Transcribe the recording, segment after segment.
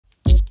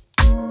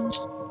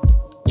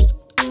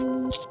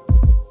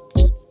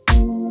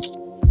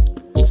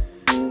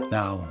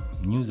Now,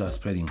 news are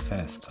spreading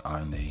fast,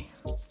 aren't they?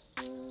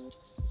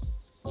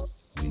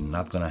 We're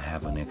not gonna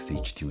have an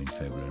XH2 in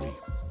February.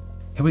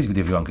 Hey, what's good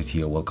everyone, Chris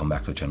here, welcome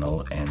back to the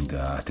channel, and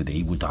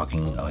today we're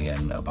talking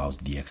again about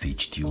the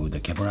XH2,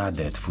 the camera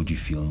that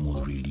Fujifilm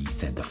will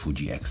release at the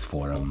Fuji X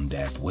Forum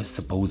that was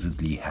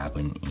supposedly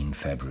happen in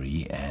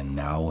February and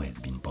now has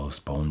been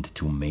postponed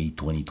to May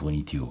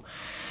 2022.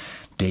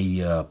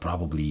 They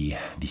probably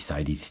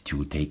decided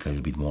to take a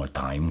little bit more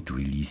time to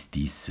release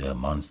this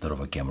monster of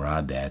a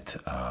camera that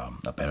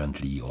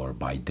apparently, or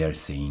by their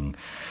saying,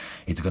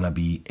 it's gonna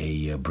be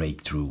a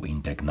breakthrough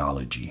in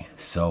technology.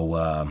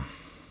 So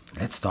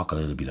let's talk a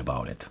little bit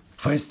about it.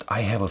 First,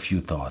 I have a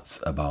few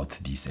thoughts about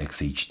this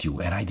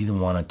XH2, and I didn't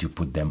want to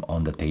put them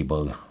on the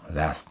table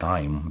last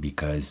time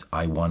because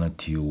I wanted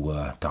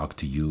to talk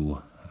to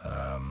you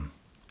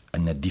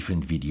in a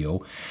different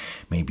video,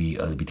 maybe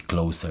a little bit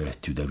closer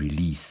to the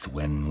release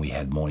when we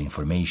had more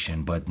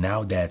information. But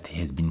now that it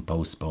has been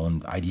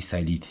postponed, I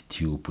decided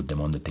to put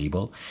them on the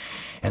table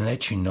and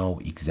let you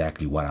know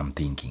exactly what I'm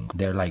thinking.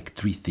 There are like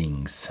three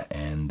things,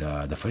 and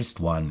the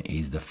first one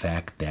is the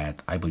fact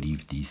that I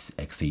believe this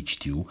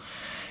XH2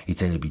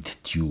 it's a little bit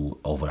too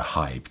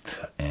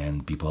overhyped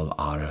and people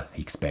are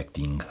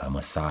expecting a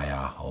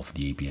messiah of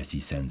the APS-C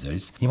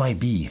sensors. It might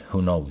be,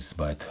 who knows,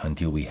 but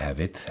until we have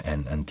it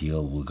and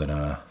until we're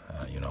gonna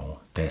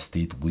test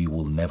it, we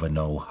will never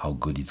know how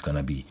good it's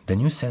gonna be. The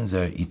new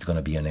sensor, it's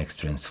gonna be an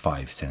Xtrans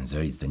 5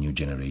 sensor. It's the new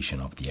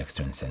generation of the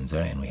Xtrans sensor,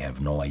 and we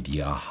have no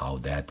idea how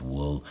that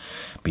will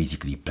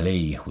basically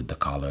play with the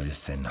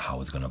colors and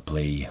how it's gonna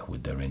play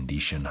with the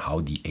rendition,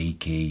 how the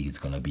AK is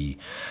gonna be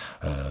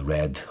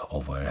read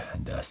over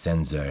the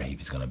sensor, if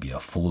it's gonna be a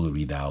full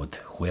readout,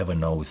 whoever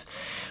knows.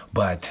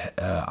 But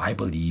I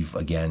believe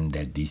again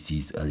that this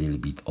is a little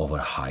bit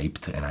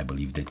overhyped, and I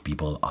believe that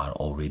people are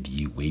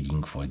already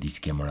waiting for this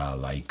camera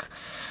like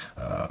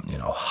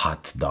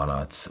hot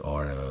donuts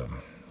or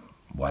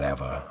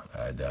whatever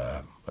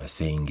the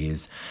saying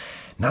is.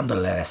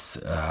 Nonetheless,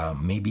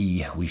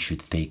 maybe we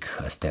should take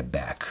a step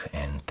back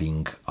and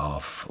think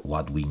of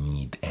what we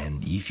need.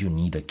 And if you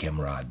need a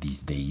camera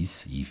these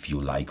days, if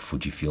you like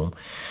Fujifilm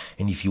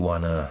and if you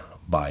wanna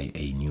buy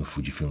a new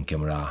Fujifilm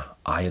camera,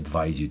 I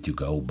advise you to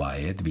go buy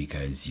it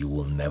because you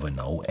will never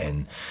know.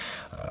 And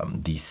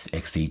this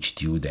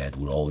XH2 that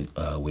we're all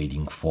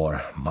waiting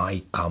for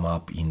might come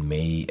up in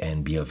May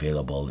and be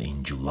available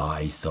in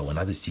July. So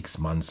another 6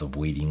 months of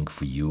waiting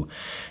for you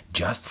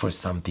just for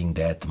something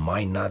that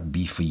might not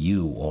be for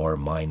you or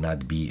might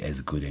not be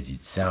as good as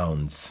it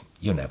sounds.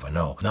 You never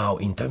know. Now,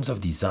 in terms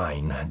of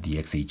design, the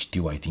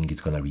XH2, I think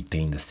it's gonna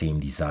retain the same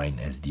design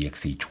as the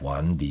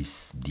XH1,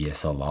 this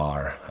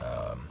DSLR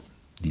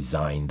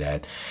design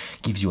that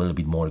gives you a little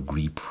bit more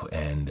grip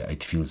and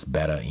it feels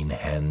better in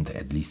hand,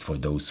 at least for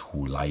those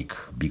who like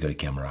bigger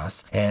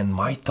cameras. And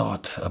my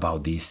thought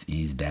about this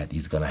is that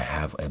it's gonna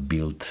have a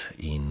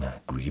built-in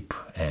grip,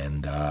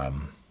 and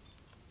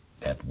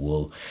that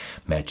will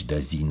match the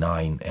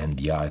Z9 and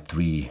the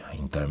R3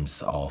 in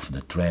terms of the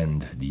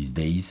trend these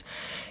days,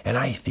 and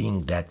I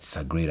think that's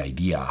a great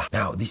idea.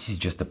 Now, this is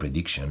just a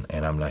prediction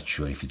and I'm not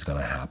sure if it's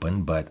gonna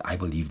happen, but I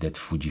believe that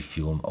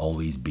Fujifilm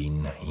always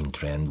been in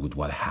trend with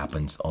what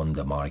happens on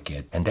the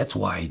market, and that's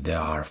why they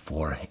are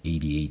for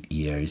 88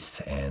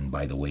 years. And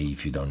by the way,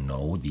 if you don't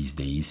know, these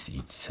days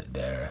it's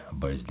their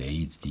birthday,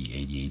 it's the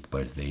 88th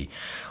birthday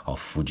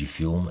of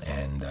Fujifilm,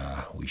 and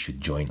we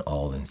should join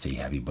all and say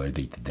happy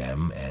birthday to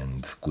them, and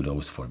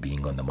kudos for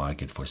being on the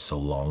market for so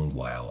long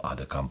while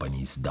other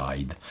companies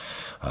died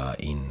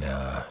in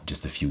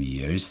just a few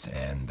years.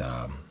 And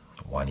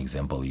one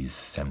example is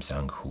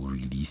Samsung, who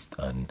released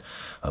an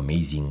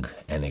amazing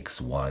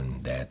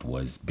NX1 that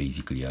was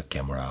basically a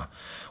camera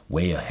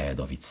way ahead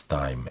of its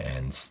time,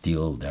 and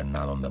still they're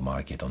not on the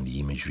market, on the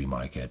imagery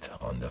market,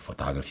 on the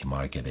photography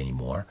market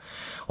anymore.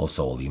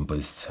 Also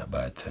Olympus,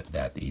 but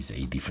that is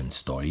a different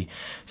story.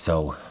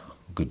 So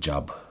good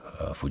job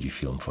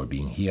Fujifilm for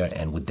being here,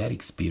 and with that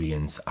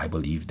experience I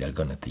believe they're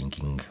gonna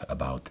thinking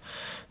about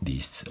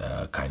this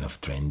kind of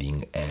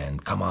trending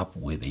and come up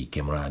with a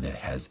camera that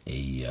has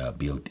a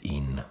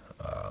built-in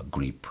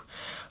grip,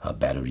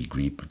 battery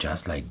grip,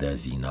 just like the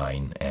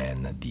Z9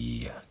 and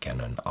the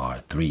Canon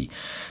R3.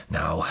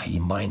 Now, it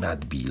might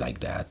not be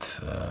like that.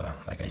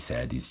 Like I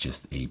said, it's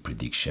just a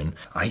prediction.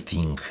 I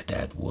think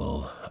that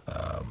will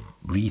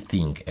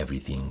rethink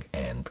everything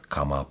and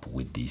come up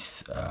with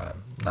this,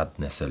 not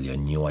necessarily a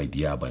new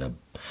idea, but a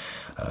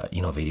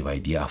innovative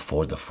idea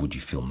for the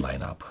Fujifilm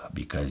lineup,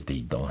 because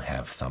they don't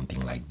have something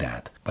like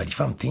that. But if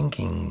I'm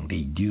thinking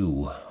they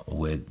do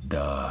with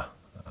the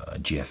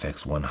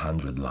GFX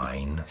 100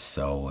 line,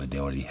 so they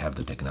already have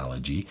the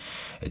technology,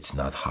 it's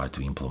not hard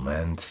to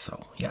implement.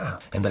 So yeah.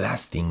 And the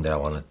last thing that I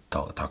want to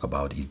talk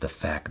about is the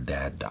fact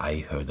that I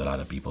heard a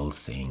lot of people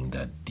saying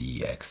that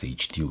the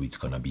XH2 is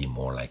gonna be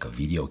more like a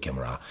video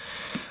camera,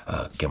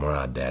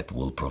 camera that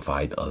will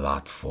provide a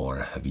lot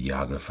for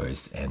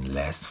videographers and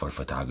less for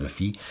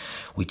photography,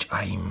 which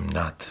I'm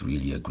not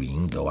really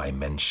agreeing, though I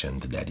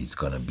mentioned that it's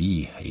gonna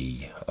be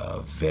a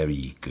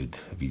very good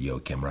video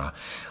camera.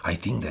 I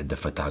think that the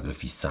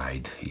photography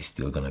side is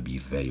still gonna be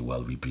very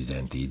well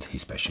represented,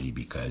 especially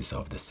because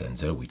of the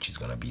sensor, which is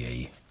gonna be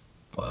a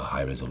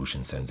high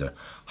resolution sensor,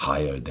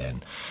 higher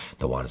than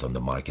the ones on the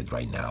market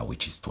right now,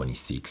 which is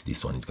 26.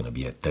 This one is going to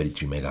be a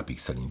 33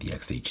 megapixel in the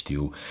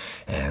XH2,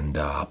 and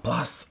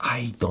plus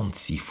I don't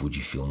see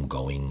Fujifilm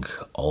going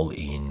all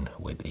in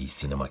with a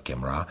cinema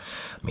camera.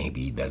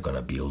 Maybe they're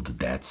gonna build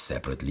that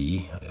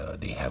separately.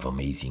 They have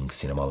amazing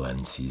cinema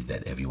lenses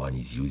that everyone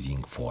is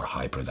using for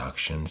high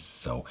productions,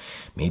 so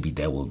maybe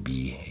that will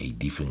be a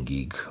different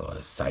gig,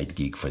 side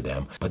gig for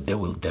them, but they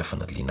will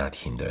definitely not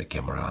hinder a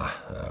camera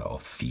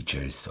of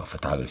features, of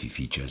photography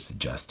features,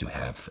 just to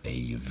have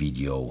a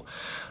video,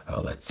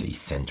 let's say,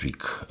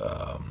 centric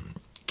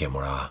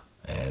camera.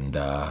 And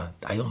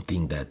I don't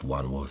think that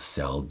one will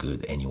sell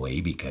good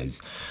anyway,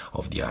 because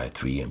of the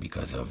R3 and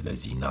because of the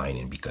Z9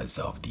 and because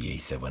of the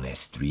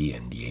A7S3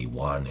 and the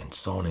A1 and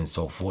so on and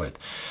so forth.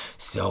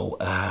 So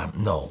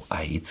no,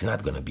 it's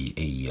not gonna be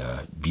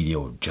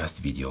a just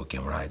video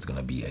camera. It's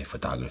gonna be a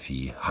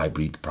photography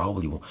hybrid,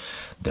 probably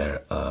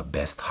their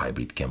best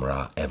hybrid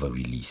camera ever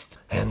released.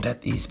 And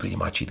that is pretty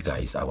much it,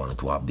 guys. I wanted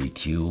to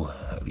update you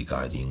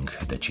regarding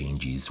the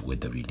changes with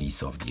the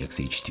release of the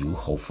XH2.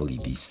 Hopefully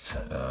this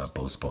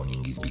postponing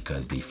is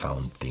because they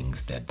found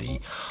things that they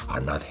are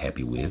not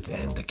happy with,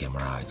 and the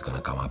camera is gonna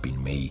come up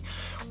in May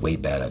way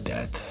better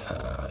that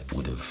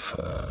would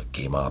have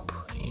came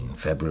up in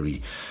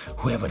February.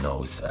 Whoever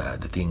knows.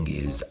 The thing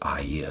is,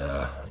 I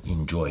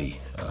enjoy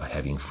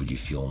having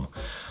Fujifilm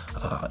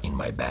in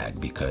my bag,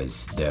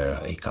 because they're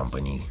a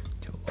company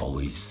to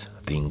always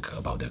think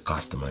about their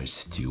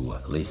customers, to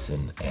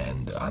listen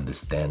and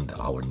understand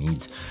our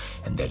needs,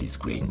 and that is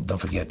great. Don't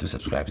forget to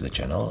subscribe to the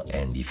channel,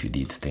 and if you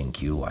did,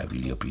 thank you. I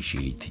really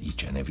appreciate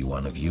each and every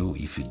one of you.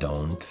 If you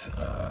don't,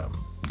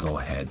 go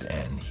ahead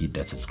and hit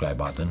that subscribe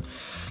button,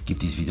 give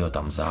this video a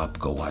thumbs up,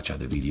 go watch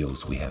other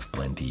videos. We have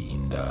plenty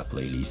in the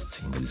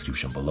playlists in the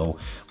description below.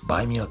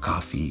 Buy me a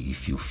coffee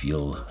if you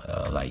feel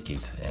like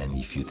it, and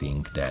if you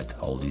think that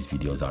all these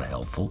videos are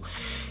helpful.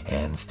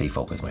 And stay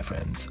focused, my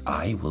friends.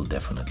 I will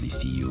definitely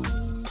see you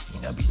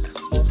in a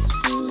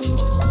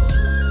bit.